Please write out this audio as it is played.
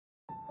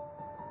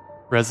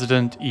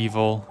Resident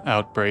Evil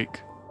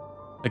Outbreak,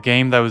 a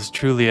game that was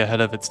truly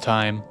ahead of its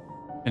time,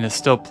 and is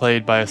still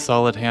played by a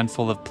solid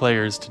handful of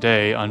players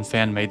today on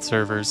fan-made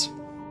servers.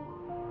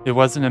 It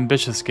was an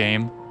ambitious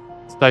game,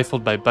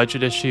 stifled by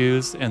budget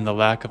issues and the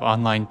lack of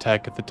online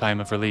tech at the time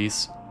of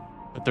release,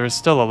 but there is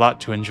still a lot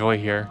to enjoy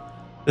here.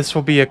 This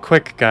will be a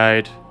quick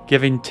guide,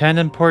 giving 10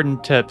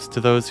 important tips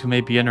to those who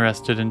may be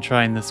interested in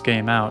trying this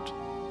game out.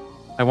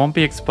 I won't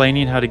be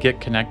explaining how to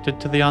get connected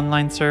to the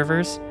online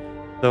servers,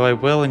 though I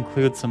will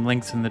include some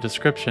links in the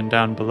description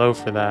down below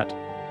for that.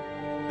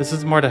 This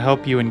is more to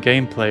help you in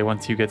gameplay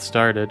once you get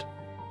started.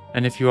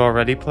 And if you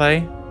already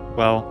play,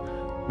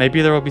 well,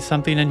 maybe there will be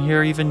something in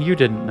here even you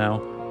didn't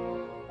know.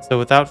 So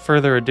without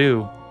further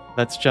ado,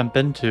 let's jump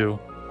into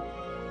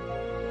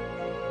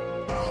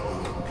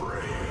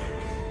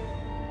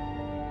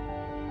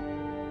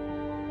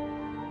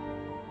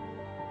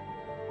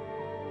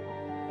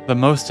the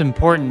most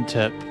important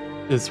tip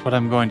is what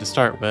I'm going to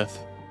start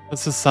with.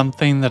 This is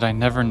something that I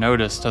never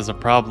noticed as a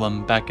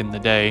problem back in the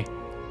day.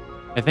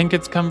 I think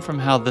it's come from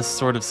how this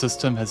sort of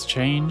system has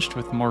changed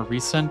with more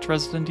recent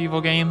Resident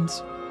Evil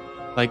games,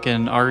 like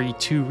in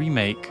RE2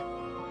 Remake,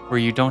 where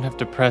you don't have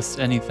to press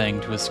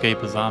anything to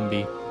escape a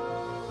zombie.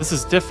 This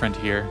is different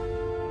here.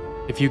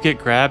 If you get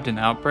grabbed in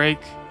Outbreak,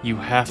 you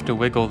have to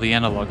wiggle the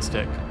analog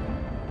stick,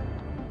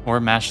 or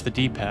mash the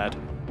D-pad.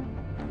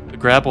 The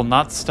grab will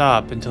not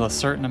stop until a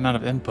certain amount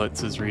of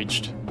inputs is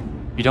reached.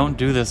 If you don't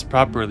do this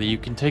properly, you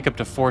can take up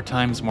to 4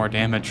 times more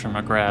damage from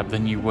a grab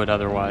than you would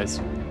otherwise.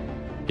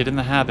 Get in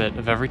the habit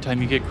of every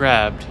time you get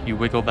grabbed, you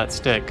wiggle that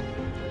stick.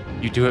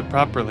 You do it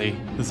properly,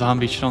 the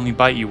zombie should only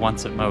bite you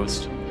once at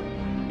most.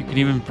 You can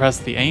even press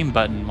the aim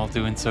button while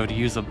doing so to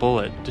use a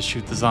bullet to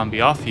shoot the zombie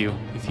off you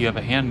if you have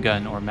a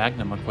handgun or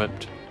magnum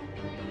equipped.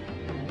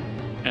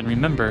 And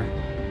remember,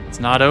 it's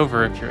not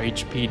over if your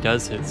HP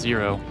does hit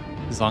 0,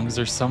 as long as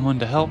there's someone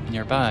to help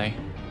nearby.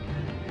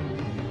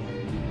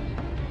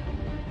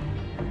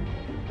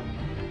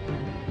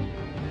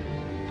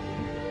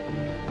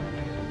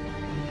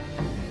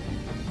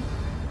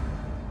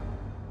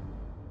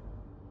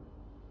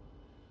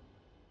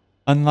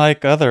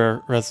 Unlike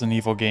other Resident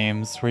Evil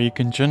games, where you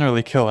can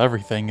generally kill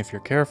everything if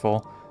you're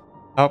careful,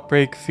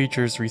 Outbreak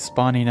features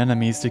respawning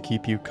enemies to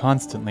keep you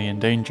constantly in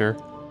danger.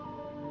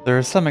 There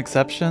are some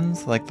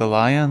exceptions, like the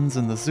lions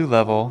in the zoo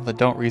level, that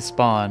don't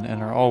respawn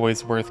and are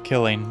always worth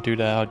killing due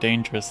to how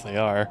dangerous they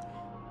are,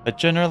 but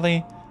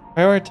generally,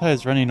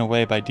 prioritize running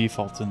away by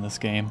default in this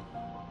game.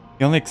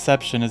 The only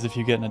exception is if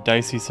you get in a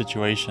dicey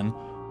situation.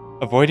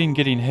 Avoiding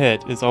getting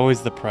hit is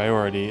always the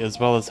priority, as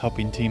well as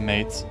helping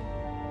teammates.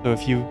 So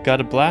if you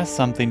gotta blast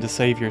something to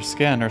save your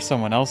skin or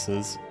someone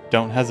else's,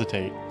 don't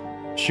hesitate.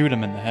 Shoot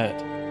him in the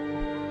head.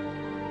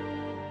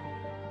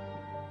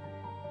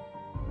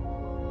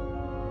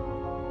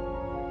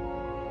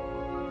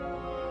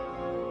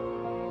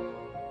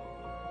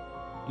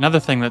 Another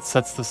thing that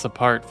sets this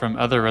apart from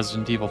other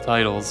Resident Evil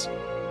titles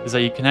is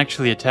that you can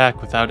actually attack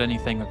without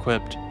anything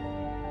equipped.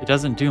 It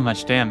doesn't do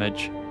much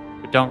damage,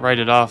 but don't write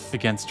it off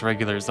against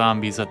regular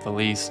zombies at the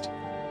least,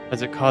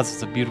 as it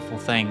causes a beautiful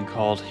thing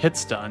called hit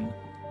stun.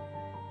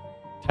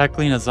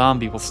 Tackling a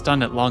zombie will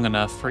stun it long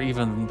enough for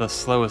even the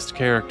slowest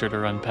character to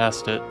run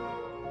past it,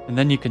 and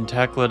then you can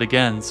tackle it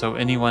again so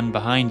anyone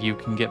behind you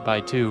can get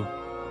by too.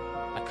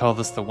 I call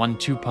this the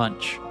 1-2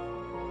 punch.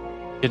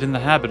 Get in the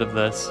habit of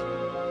this.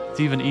 It's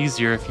even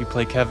easier if you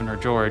play Kevin or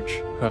George,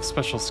 who have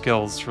special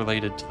skills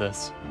related to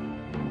this.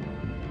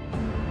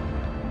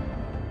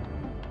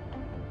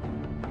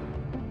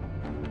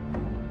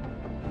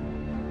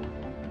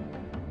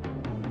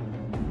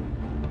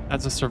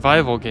 As a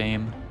survival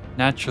game,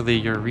 naturally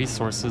your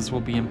resources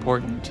will be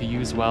important to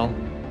use well,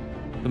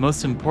 the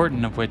most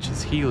important of which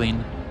is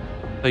healing,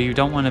 though you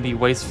don't want to be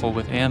wasteful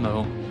with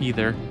ammo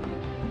either.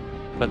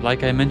 But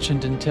like I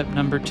mentioned in tip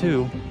number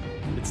 2,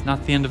 it's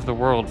not the end of the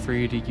world for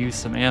you to use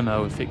some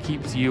ammo if it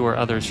keeps you or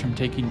others from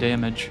taking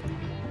damage.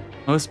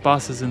 Most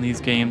bosses in these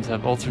games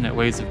have alternate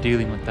ways of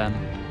dealing with them,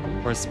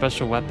 or a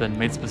special weapon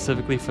made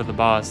specifically for the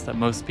boss that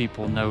most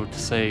people know to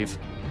save.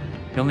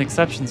 The only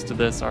exceptions to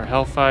this are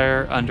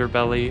Hellfire,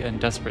 Underbelly, and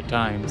Desperate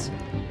Times,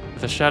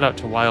 with a shout out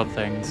to Wild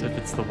Things if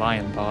it's the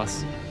lion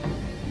boss.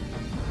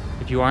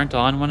 If you aren't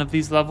on one of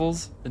these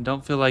levels, then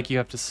don't feel like you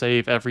have to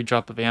save every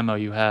drop of ammo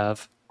you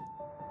have.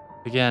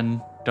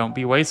 Again, don't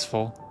be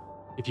wasteful.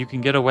 If you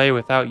can get away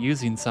without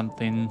using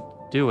something,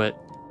 do it,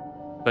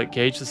 but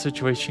gauge the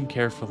situation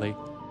carefully.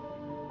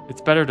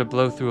 It's better to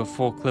blow through a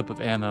full clip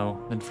of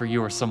ammo than for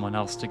you or someone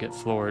else to get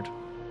floored.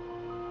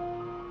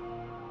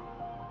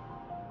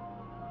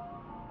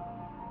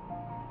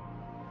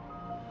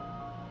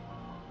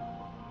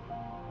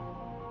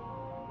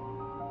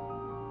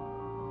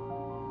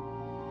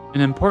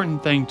 An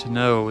important thing to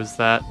know is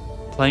that,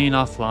 playing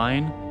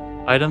offline,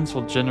 items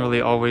will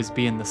generally always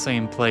be in the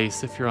same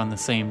place if you're on the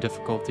same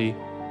difficulty.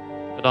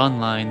 But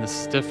online,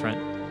 this is different.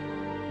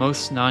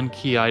 Most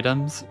non-key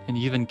items, and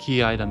even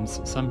key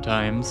items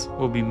sometimes,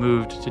 will be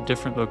moved to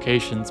different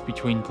locations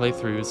between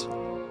playthroughs.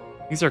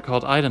 These are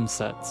called item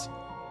sets,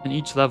 and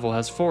each level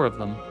has 4 of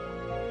them.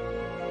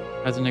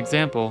 As an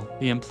example,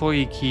 the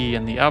employee key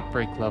in the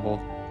Outbreak level.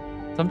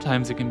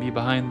 Sometimes it can be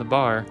behind the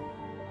bar.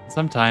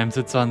 Sometimes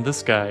it's on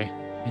this guy,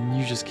 and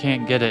you just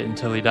can't get it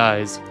until he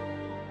dies.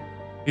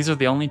 These are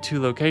the only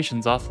 2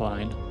 locations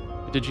offline.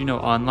 But did you know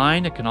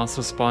online it can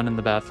also spawn in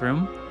the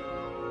bathroom?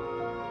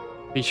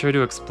 Be sure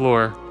to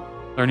explore.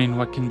 Learning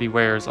what can be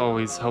where is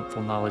always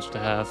helpful knowledge to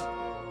have.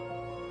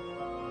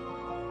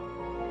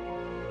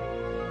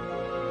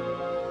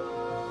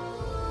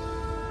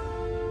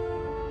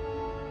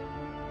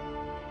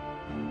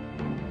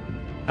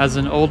 As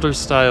an older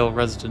style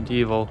Resident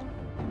Evil,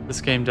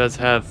 this game does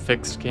have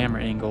fixed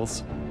camera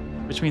angles,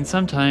 which means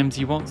sometimes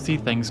you won't see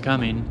things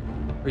coming,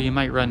 or you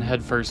might run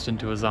headfirst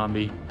into a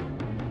zombie.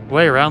 The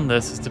way around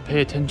this is to pay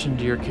attention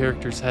to your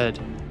character's head.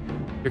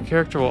 Your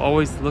character will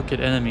always look at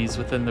enemies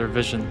within their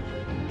vision,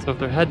 so if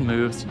their head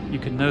moves, you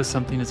can know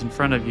something is in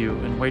front of you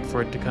and wait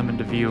for it to come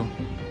into view.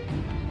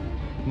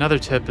 Another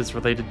tip is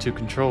related to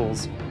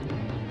controls.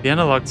 The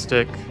analog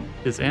stick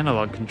is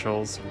analog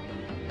controls,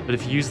 but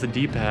if you use the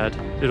D-pad,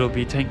 it'll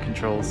be tank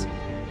controls.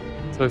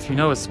 So if you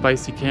know a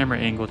spicy camera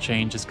angle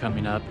change is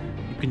coming up,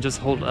 you can just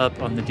hold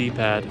up on the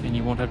D-pad and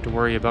you won't have to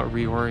worry about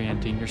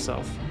reorienting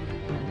yourself.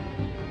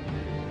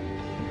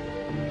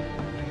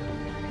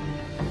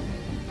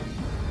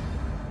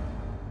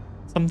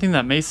 Something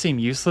that may seem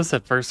useless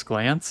at first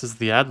glance is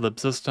the ad-lib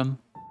system,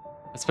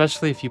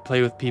 especially if you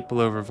play with people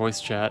over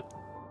voice chat.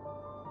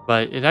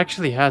 But it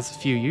actually has a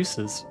few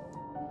uses.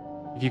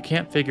 If you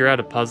can't figure out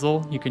a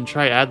puzzle, you can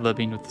try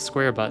ad-libbing with the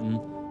square button,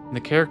 and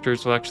the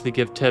characters will actually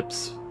give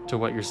tips to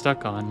what you're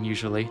stuck on,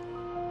 usually.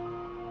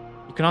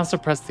 You can also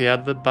press the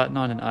ad-lib button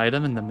on an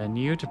item in the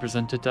menu to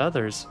present it to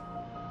others,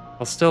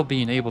 while still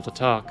being able to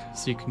talk,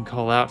 so you can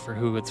call out for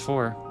who it's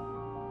for.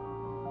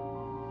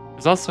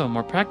 There's also a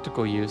more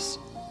practical use.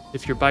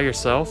 If you're by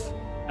yourself,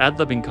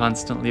 ad-libbing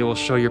constantly will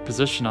show your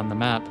position on the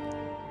map.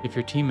 If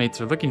your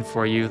teammates are looking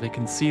for you, they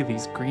can see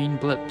these green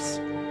blips.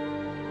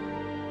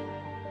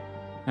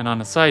 And on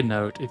a side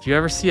note, if you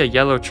ever see a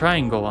yellow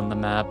triangle on the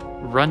map,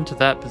 run to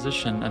that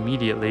position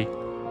immediately,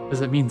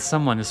 because it means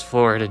someone is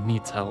floored and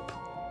needs help.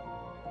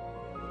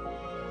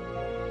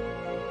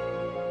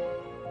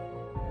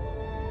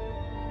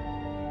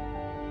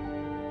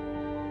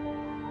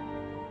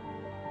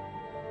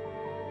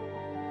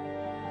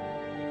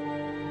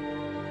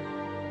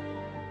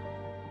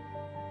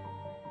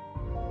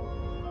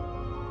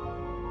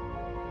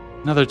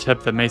 Another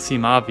tip that may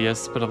seem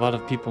obvious, but a lot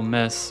of people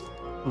miss: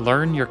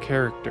 learn your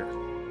character.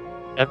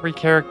 Every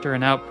character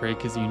in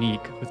Outbreak is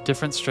unique, with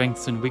different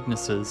strengths and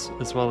weaknesses,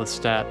 as well as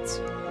stats.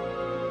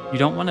 You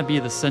don't want to be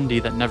the Cindy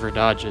that never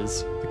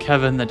dodges, the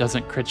Kevin that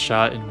doesn't crit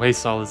shot and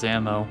wastes all his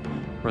ammo,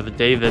 or the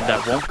David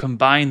that won't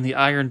combine the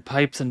iron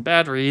pipes and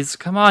batteries.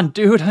 Come on,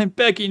 dude, I'm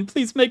begging,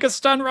 please make a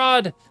stun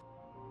rod!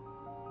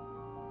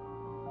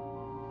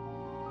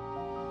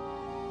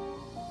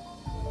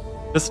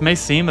 This may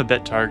seem a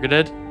bit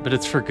targeted, but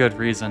it's for good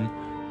reason.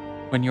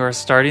 When you are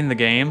starting the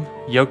game,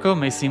 Yoko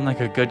may seem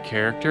like a good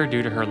character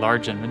due to her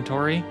large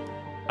inventory.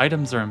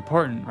 Items are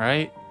important,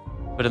 right?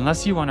 But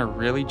unless you want to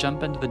really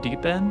jump into the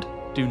deep end,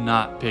 do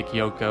not pick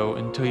Yoko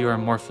until you are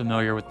more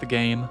familiar with the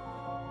game.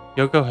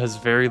 Yoko has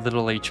very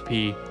little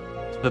HP,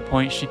 to the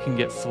point she can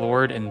get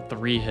floored in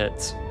 3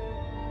 hits.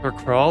 Her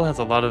crawl has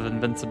a lot of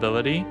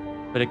invincibility,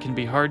 but it can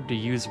be hard to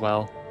use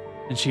well,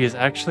 and she is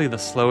actually the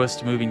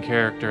slowest moving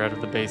character out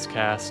of the base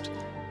cast.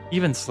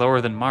 Even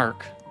slower than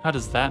Mark. How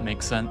does that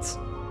make sense?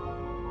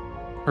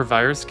 Her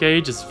virus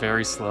gauge is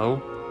very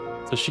slow,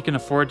 so she can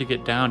afford to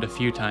get downed a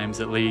few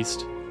times at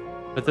least,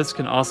 but this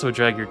can also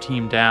drag your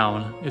team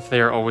down if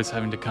they are always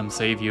having to come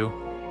save you.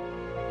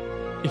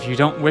 If you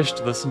don't wish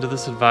to listen to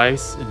this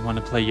advice and want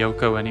to play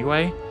Yoko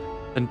anyway,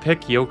 then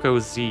pick Yoko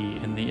Z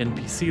in the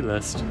NPC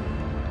list.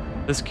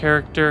 This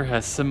character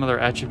has similar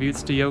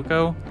attributes to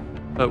Yoko,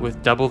 but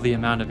with double the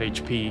amount of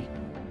HP,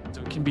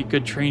 so it can be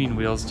good training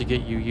wheels to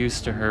get you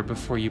used to her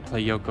before you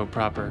play Yoko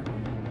proper.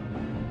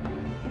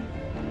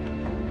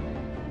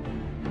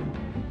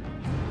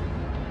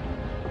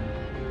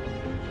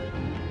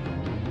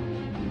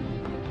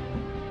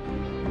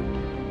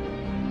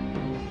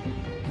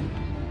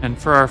 And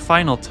for our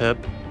final tip,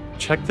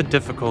 check the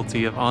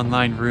difficulty of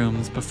online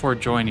rooms before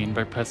joining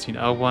by pressing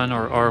L1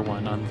 or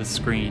R1 on the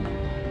screen.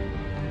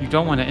 You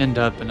don't want to end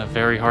up in a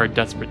very hard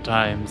Desperate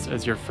Times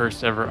as your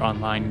first ever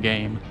online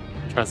game,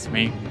 trust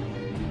me.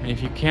 And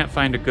if you can't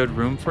find a good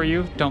room for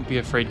you, don't be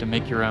afraid to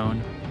make your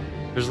own.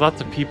 There's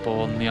lots of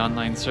people in the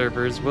online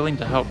servers willing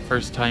to help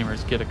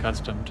first-timers get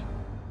accustomed.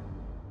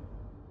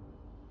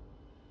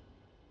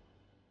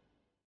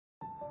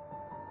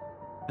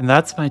 And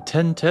that's my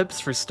 10 tips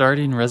for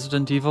starting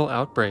Resident Evil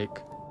Outbreak.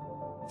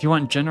 If you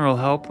want general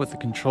help with the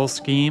control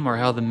scheme or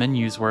how the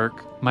menus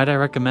work, might I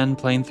recommend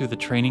playing through the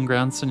Training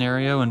Ground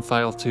scenario in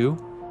File 2?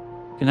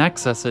 You can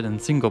access it in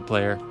single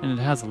player, and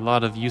it has a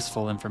lot of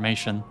useful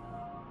information.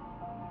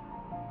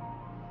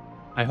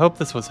 I hope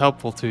this was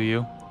helpful to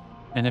you,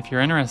 and if you're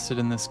interested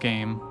in this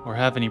game or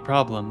have any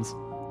problems,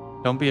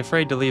 don't be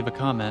afraid to leave a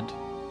comment.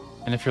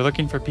 And if you're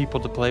looking for people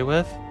to play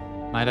with,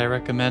 might I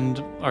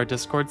recommend our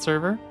Discord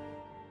server?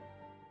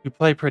 We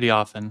play pretty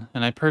often,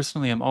 and I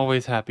personally am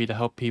always happy to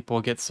help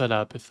people get set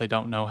up if they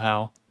don't know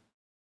how.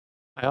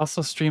 I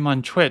also stream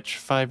on Twitch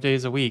 5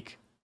 days a week,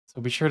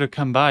 so be sure to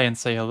come by and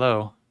say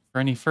hello. For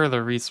any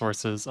further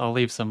resources, I'll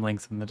leave some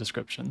links in the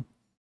description.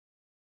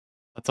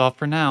 That's all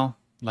for now.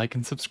 Like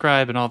and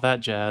subscribe and all that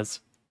jazz.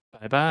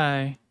 Bye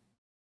bye.